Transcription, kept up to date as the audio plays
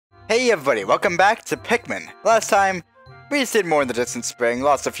Hey everybody, welcome back to Pikmin. Last time, we just did more in the distant spring,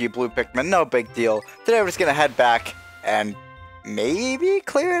 lost a few blue Pikmin, no big deal. Today we're just gonna head back and maybe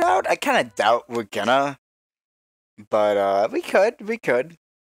clear it out? I kinda doubt we're gonna. But, we could.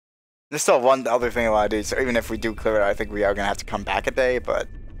 There's still one other thing I wanna do, so even if we do clear it out, I think we are gonna have to come back a day, but...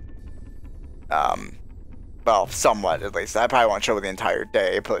 well, somewhat at least. I probably won't show the entire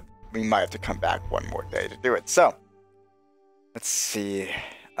day, but we might have to come back one more day to do it, so... Let's see...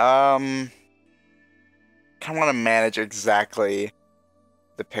 kind of want to manage exactly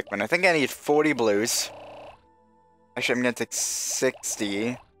the Pikmin. I think I need 40 blues. Actually, I'm going to take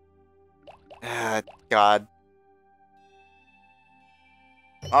 60. God.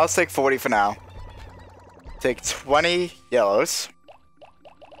 I'll take 40 for now. Take 20 yellows.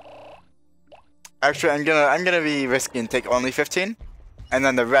 Actually, I'm gonna be risky and take only 15. And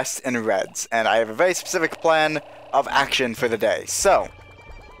then the rest in reds. And I have a very specific plan of action for the day. So...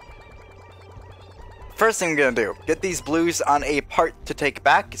 First thing I'm gonna do, get these blues on a part to take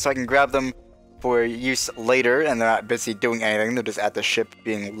back so I can grab them for use later and they're not busy doing anything, they're just at the ship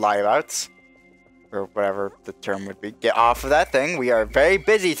being live outs. Or whatever the term would be. Get off of that thing, we are very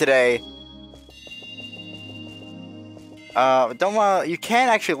busy today. You can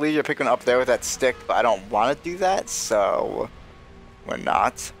actually leave your Pikmin up there with that stick, but I don't want to do that, so we're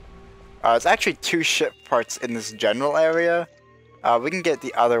not. There's actually 2 ship parts in this general area. We can get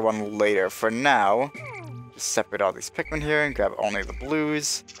the other one later. For now, just separate all these Pikmin here and grab only the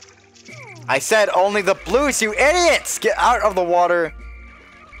blues. I said only the blues, you idiots! Get out of the water!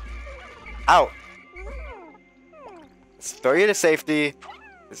 Out! Let's throw you to safety,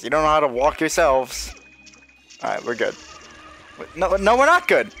 because you don't know how to walk yourselves. Alright, we're good. No, we're not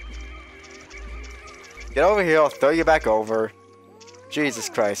good! Get over here, I'll throw you back over. Jesus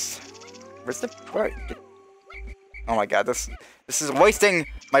Christ. Where's the... Where? Oh my god, this is wasting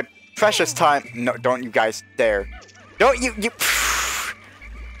my precious time. No, don't you guys dare. Don't you...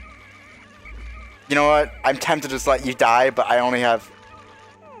 You know what? I'm tempted to just let you die, but I only have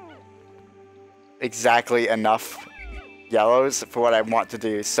exactly enough yellows for what I want to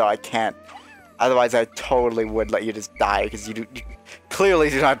do, so I can't. Otherwise, I totally would let you just die, because you clearly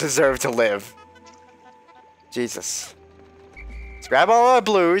do not deserve to live. Jesus. Let's grab all our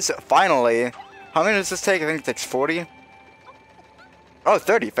blues, finally. How many does this take? I think it takes 40. Oh,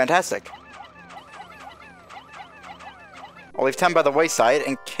 30. Fantastic. I'll leave 10 by the wayside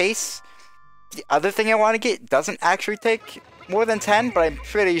in case the other thing I want to get doesn't actually take more than 10, but I'm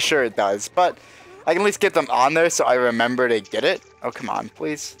pretty sure it does. But I can at least get them on there so I remember to get it. Oh, come on,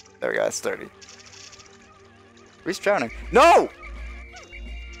 please. There we go. That's 30. Who's drowning? No!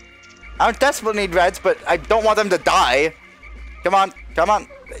 I desperately need reds, but I don't want them to die. Come on. Come on.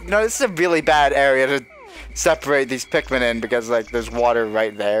 You know, this is a really bad area to separate these Pikmin in because, like, there's water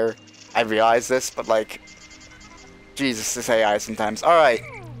right there. I realize this, but, like, Jesus, this AI sometimes. Alright.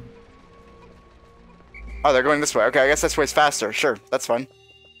 Oh, they're going this way. Okay, I guess this way's faster. Sure, that's fine.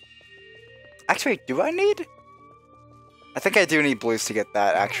 Actually, do I need? I think I do need blues to get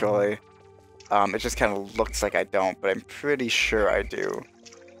that, actually. It just kind of looks like I don't, but I'm pretty sure I do.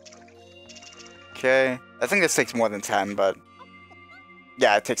 Okay. I think this takes more than 10, but...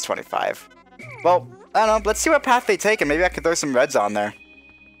 Yeah, it takes 25. Well, I don't know. Let's see what path they take, and maybe I can throw some reds on there.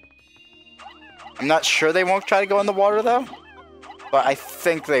 I'm not sure they won't try to go in the water, though. But I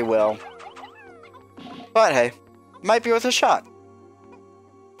think they will. But hey, might be worth a shot.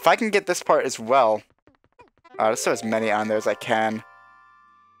 If I can get this part as well. Let's throw as many on there as I can.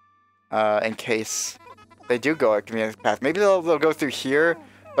 In case they do go a convenient path. Maybe they'll go through here,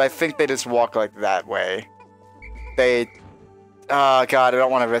 but I think they just walk like that way. Oh god, I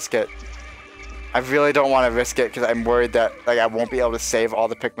don't want to risk it. I really don't want to risk it because I'm worried that like I won't be able to save all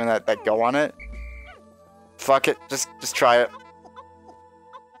the Pikmin that go on it. Fuck it, just try it.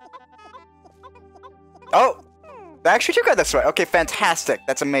 Oh! They actually do go this way. Okay, fantastic.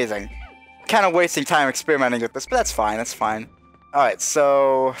 That's amazing. Kind of wasting time experimenting with this, but that's fine, that's fine. Alright,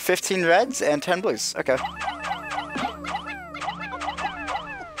 so 15 reds and 10 blues. Okay.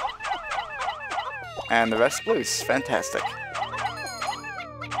 And the rest blues. Fantastic.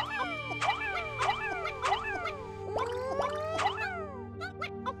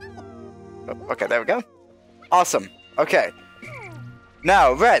 Okay, there we go. Awesome. Okay.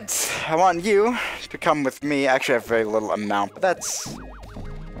 Now, reds. I want you to come with me. Actually, I have very little amount, but that's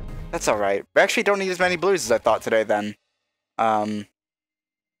alright. We actually don't need as many blues as I thought today, then. I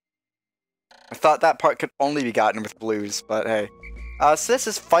thought that part could only be gotten with blues, but hey. So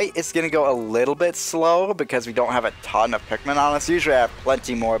this fight is going to go a little bit slow because we don't have a ton of Pikmin on us. Usually I have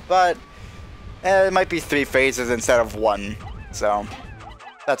plenty more, but it might be 3 phases instead of 1. So,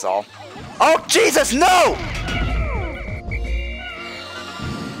 That's all. Oh, Jesus, no!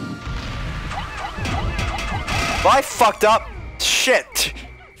 Well, I fucked up. Shit.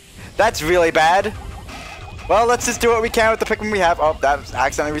 That's really bad. Well, let's just do what we can with the Pikmin we have. Oh, that was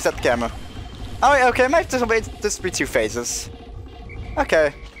accidentally reset the camera. Oh, okay, it might just be 2 phases.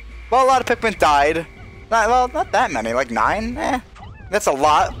 Okay. Well, a lot of Pikmin died. Not that many, like 9? That's a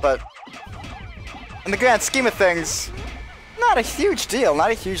lot, but in the grand scheme of things, not a huge deal,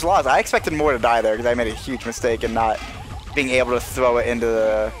 not a huge loss. I expected more to die there because I made a huge mistake in not being able to throw it into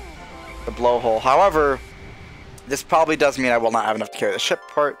the blowhole. However, this probably does mean I will not have enough to carry the ship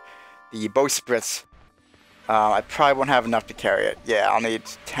part. The bowsprit, I probably won't have enough to carry it. Yeah, I'll need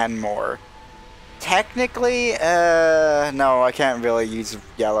 10 more. Technically, no, I can't really use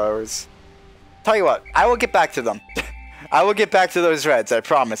yellows. Tell you what, I will get back to them. I will get back to those reds, I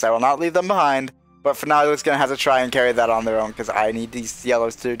promise. I will not leave them behind. But for now, they're just going to have to try and carry that on their own because I need these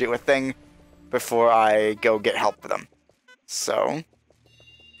yellows to do a thing before I go get help for them. So,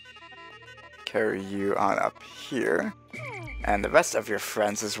 carry you on up here. And the rest of your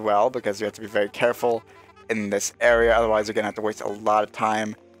friends as well, because you have to be very careful in this area. Otherwise, you're going to have to waste a lot of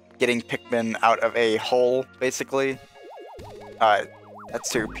time getting Pikmin out of a hole, basically. That's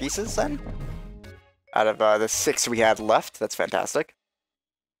 2 pieces then. Out of the 6 we had left. That's fantastic.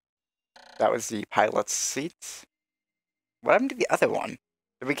 That was the pilot's seat. What happened to the other one?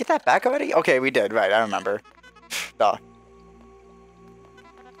 Did we get that back already? Okay, we did. Right, I remember. Duh.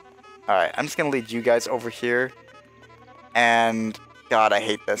 Alright, I'm just gonna lead you guys over here. And, God, I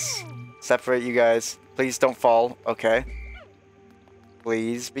hate this. Separate you guys. Please don't fall. Okay.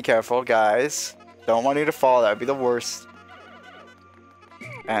 Please be careful, guys. Don't want you to fall. That would be the worst.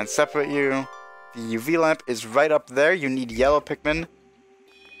 And separate you. The UV lamp is right up there. You need yellow Pikmin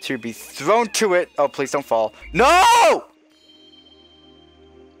to be thrown to it. Oh, please don't fall. No!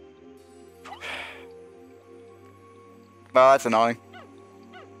 Well, that's annoying.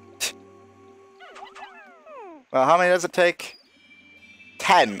 Well, how many does it take?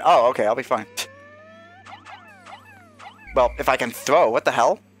 10. Oh, okay, I'll be fine. Well, if I can throw, what the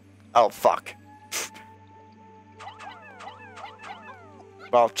hell? Oh, fuck.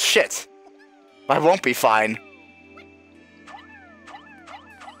 Well, shit. I won't be fine.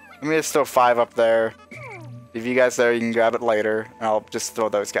 Let me just throw 5 up there. If you guys there, you can grab it later. And I'll just throw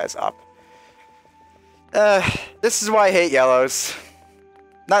those guys up. This is why I hate yellows.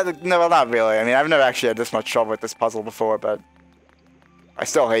 No, not really. I mean, I've never actually had this much trouble with this puzzle before, but I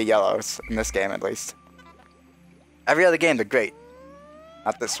still hate yellows, in this game at least. Every other game, they're great.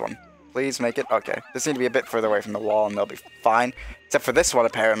 Not this one. Please make it. Okay. This needs to be a bit further away from the wall, and they'll be fine. Except for this one,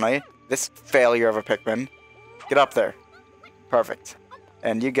 apparently. This failure of a Pikmin. Get up there. Perfect.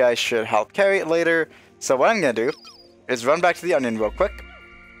 And you guys should help carry it later. So what I'm going to do is run back to the onion real quick.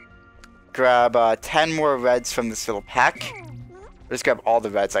 Grab 10 more reds from this little pack. Just grab all the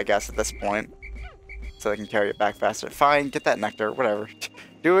reds, I guess, at this point. So I can carry it back faster. Fine, get that nectar, whatever.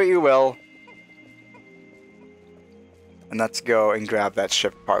 Do what you will. And let's go and grab that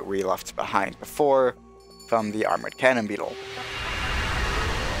ship part we left behind before from the armored cannon beetle.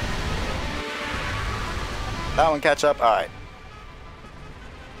 That one catch up? Alright.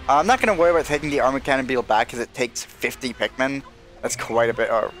 I'm not going to worry about taking the armored cannon beetle back because it takes 50 Pikmin. That's quite a bit.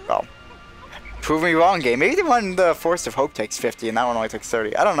 Or, well, prove me wrong, game. Maybe the one in the Forest of Hope takes 50 and that one only takes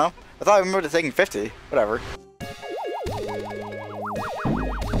 30. I don't know. I thought I remembered it taking 50. Whatever.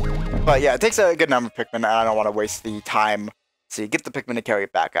 But yeah, it takes a good number of Pikmin and I don't want to waste the time to get the Pikmin to carry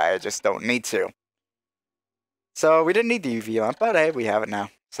it back. I just don't need to. So we didn't need the UV lamp, but hey, we have it now.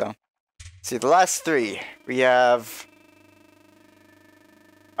 So, see, the last 3. We have...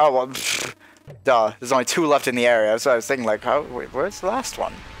 Oh, well, duh. There's only 2 left in the area, so I was thinking, like, wait, where's the last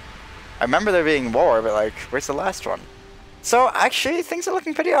one? I remember there being more, but, like, where's the last one? So, actually, things are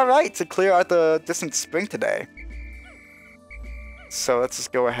looking pretty alright to clear out the distant spring today. So, let's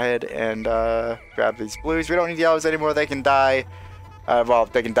just go ahead and grab these blues. We don't need yellows anymore. They can die. Well,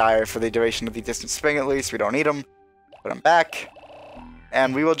 they can die for the duration of the distant spring, at least. We don't need them. Put them back.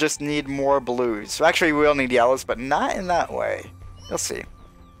 And we will just need more blues. So, actually, we will need yellows, but not in that way. You'll see.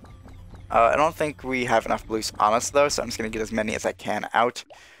 I don't think we have enough blues on us, though, so I'm just going to get as many as I can out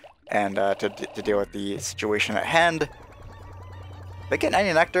and to deal with the situation at hand. Did they get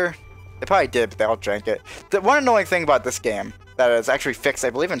any nectar? They probably did, but they all drank it. The one annoying thing about this game that is actually fixed, I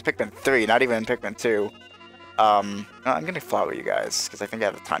believe in Pikmin 3, not even in Pikmin 2. I'm going to flower you guys, because I think I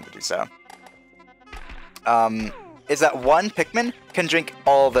have the time to do so. Is that one Pikmin can drink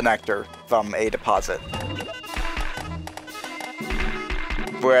all the nectar from a deposit.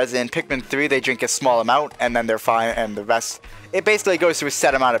 Whereas in Pikmin 3, they drink a small amount, and then they're fine, and the rest... It basically goes to a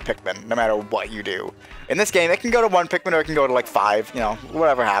set amount of Pikmin, no matter what you do. In this game, it can go to 1 Pikmin, or it can go to, like, 5. You know,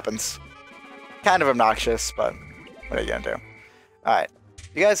 whatever happens. Kind of obnoxious, but what are you gonna do? Alright.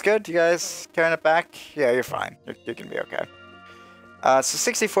 You guys good? You guys carrying it back? Yeah, you're fine. You can be okay. So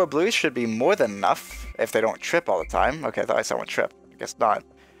 64 blues should be more than enough, if they don't trip all the time. Okay, I thought I saw one trip. I guess not.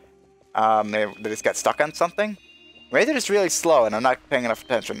 They just got stuck on something? Maybe they're just really slow and I'm not paying enough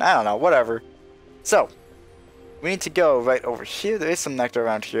attention. I don't know, whatever. So, we need to go right over here. There is some nectar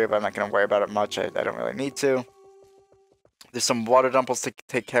around here, but I'm not going to worry about it much. I don't really need to. There's some water dumples to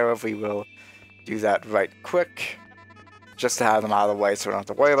take care of. We will do that right quick. Just to have them out of the way so we don't have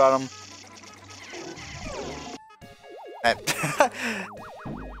to worry about them. And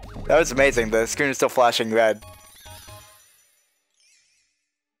that was amazing. The screen is still flashing red.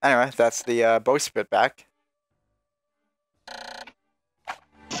 Anyway, that's the bow spit back.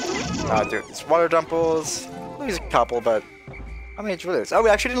 Dude, these water dumples. Lose a couple, but how many did we lose? Oh, we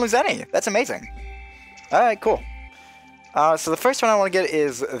actually didn't lose any. That's amazing. Alright, cool. So the first one I want to get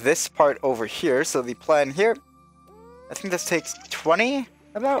is this part over here. So the plan here, I think this takes 20,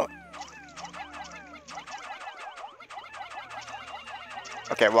 about.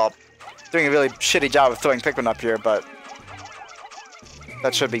 Okay, well, doing a really shitty job of throwing Pikmin up here, but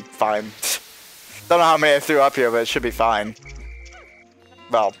that should be fine. Don't know how many I threw up here, but it should be fine.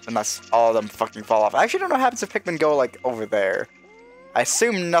 Well, unless all of them fucking fall off. I actually don't know what happens if Pikmin go, like, over there. I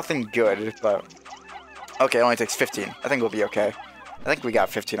assume nothing good, but... Okay, it only takes 15. I think we'll be okay. I think we got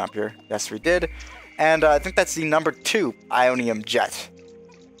 15 up here. Yes, we did. And I think that's the number 2 Ionium Jet.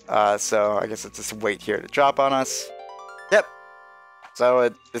 So I guess it's just wait here to drop on us. Yep.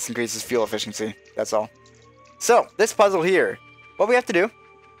 So this increases fuel efficiency. That's all. So, this puzzle here. What we have to do...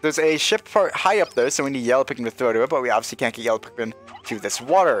 There's a ship part high up there, so we need yellow Pikmin to throw to it, but we obviously can't get yellow Pikmin to this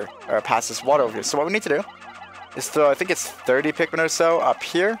water, or past this water over here. So what we need to do is throw, I think it's 30 Pikmin or so up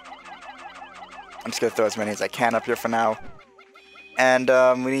here. I'm just going to throw as many as I can up here for now. And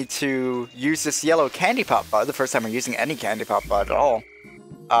we need to use this yellow Candy Pop Bud, the first time we're using any Candy Pop Bud at all,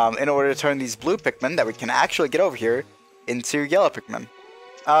 in order to turn these blue Pikmin that we can actually get over here into yellow Pikmin.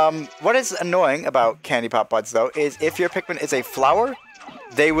 What is annoying about Candy Pop Buds, though, is if your Pikmin is a flower,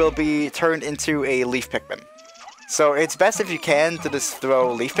 they will be turned into a leaf Pikmin. So it's best if you can to just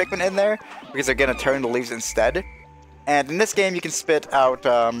throw leaf Pikmin in there, because they're going to turn the leaves instead. And in this game, you can spit out,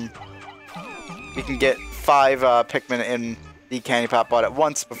 you can get 5 Pikmin in the Candy Pop Bud at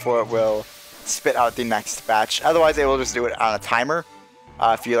once before it will spit out the next batch. Otherwise, it will just do it on a timer.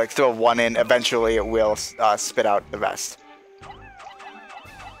 If you like throw 1 in, eventually it will spit out the rest.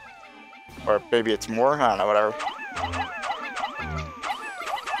 Or maybe it's more, I don't know, whatever.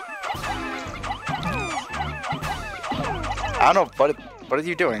 I don't know, what are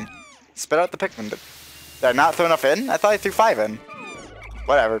you doing? Spit out the Pikmin. Did I not throw enough in? I thought I threw 5 in.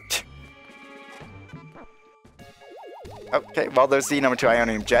 Whatever. Okay, well, there's the number 2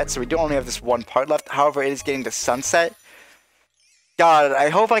 Ionium Jet, so we do only have this one part left. However, it is getting to sunset. God, I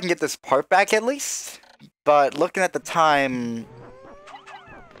hope I can get this part back at least. But looking at the time,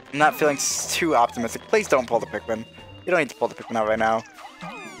 I'm not feeling too optimistic. Please don't pull the Pikmin. You don't need to pull the Pikmin out right now.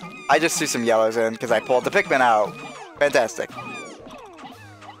 I just threw some yellows in because I pulled the Pikmin out. Fantastic. I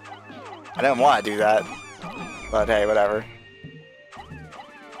didn't want to do that, but hey, whatever.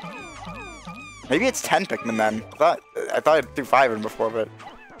 Maybe it's 10 Pikmin then. I thought I threw 5 in before, but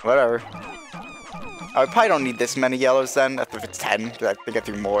whatever. I probably don't need this many yellows then, if it's 10, because I think I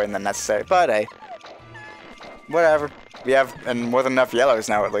threw more in than necessary, but hey. Whatever. We have more than enough yellows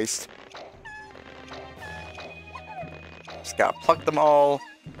now, at least. Just gotta pluck them all.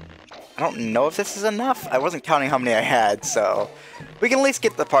 I don't know if this is enough. I wasn't counting how many I had, so we can at least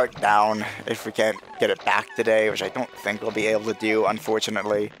get the part down if we can't get it back today, which I don't think we'll be able to do,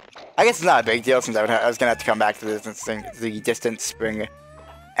 unfortunately. I guess it's not a big deal since I was gonna have to come back to the distant spring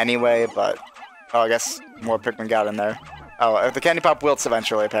anyway, but oh, I guess more Pikmin got in there. Oh, the Candy Pop wilts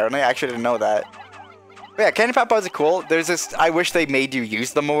eventually, apparently. I actually didn't know that. But yeah, Candy Pop Buds are cool. There's this. I wish they made you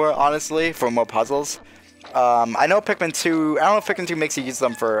use them more, honestly, for more puzzles. I know Pikmin 2, I don't know if Pikmin 2 makes you use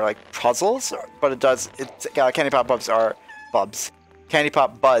them for, like, puzzles, but it does, Candy Pop Buds are, Candy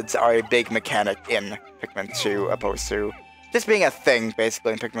Pop Buds are a big mechanic in Pikmin 2, opposed to just being a thing,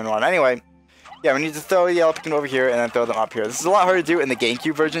 basically, in Pikmin 1. Anyway, yeah, we need to throw the yellow Pikmin over here and then throw them up here. This is a lot harder to do in the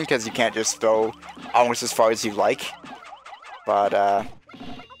GameCube version, because you can't just throw almost as far as you like, but,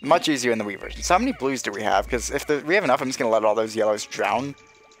 much easier in the Wii version. So how many blues do we have? Because if we have enough, I'm just going to let all those yellows drown.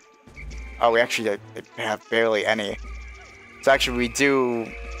 Oh, we actually have barely any. So actually, we do...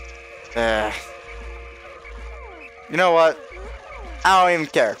 You know what? I don't even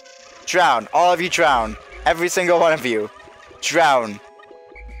care. Drown. All of you drown. Every single one of you. Drown.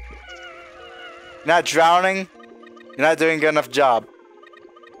 You're not drowning. You're not doing a good enough job.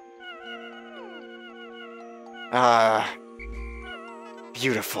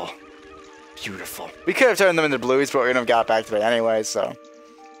 Beautiful. Beautiful. We could have turned them into blues, but we wouldn't have got back to it anyway, so.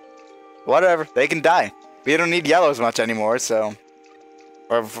 Whatever. They can die. We don't need yellows much anymore, so.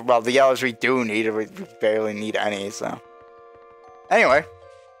 Or, well, the yellows we do need, we barely need any, so. Anyway.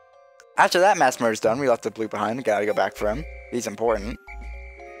 After that mass murder's done, we left the blue behind. We gotta go back for him. He's important.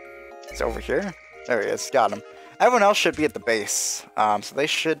 He's over here. There he is. Got him. Everyone else should be at the base. So they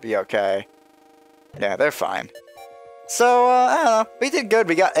should be okay. Yeah, they're fine. So, I don't know. We did good.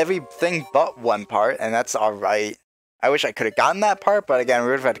 We got everything but one part, and that's alright. I wish I could have gotten that part, but again, we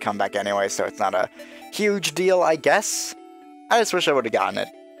would have had to come back anyway, so it's not a huge deal, I guess. I just wish I would have gotten it.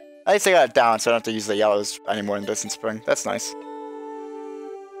 At least I got it down, so I don't have to use the yellows anymore in Distant Spring. That's nice.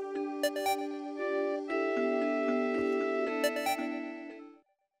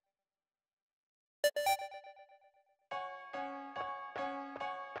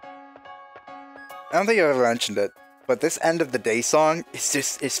 I don't think I've ever mentioned it, but this end of the day song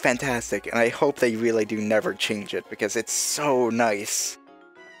is fantastic, and I hope they really do never change it, because it's so nice.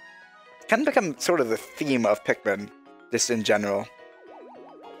 It's kind of become sort of the theme of Pikmin, just in general.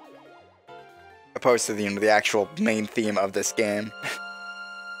 Opposed to the actual main theme of this game.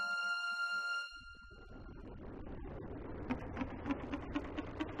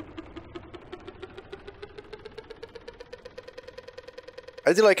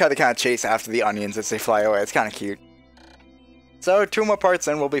 I do like how they kind of chase after the onions as they fly away. It's kind of cute. So, 2 more parts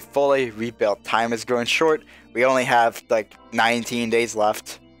and we'll be fully rebuilt. Time is growing short. We only have, like, 19 days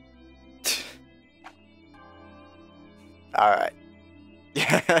left. Alright.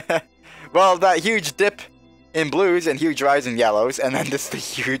 Well, that huge dip in blues and huge rise in yellows, and then just the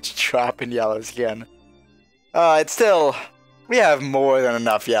huge drop in yellows again. It's still... We have more than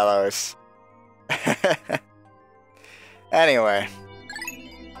enough yellows. Anyway.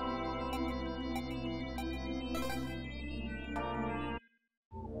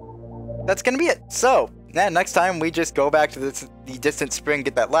 That's gonna be it. So, next time we just go back to the Distant Spring,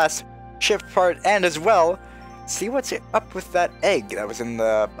 get that last shift part, and as well, see what's up with that egg that was in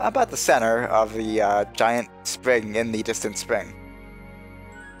the about the center of the giant spring in the Distant Spring.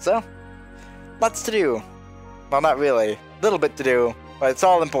 So, lots to do. Well, not really. A little bit to do, but it's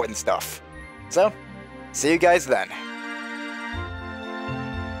all important stuff. So, see you guys then.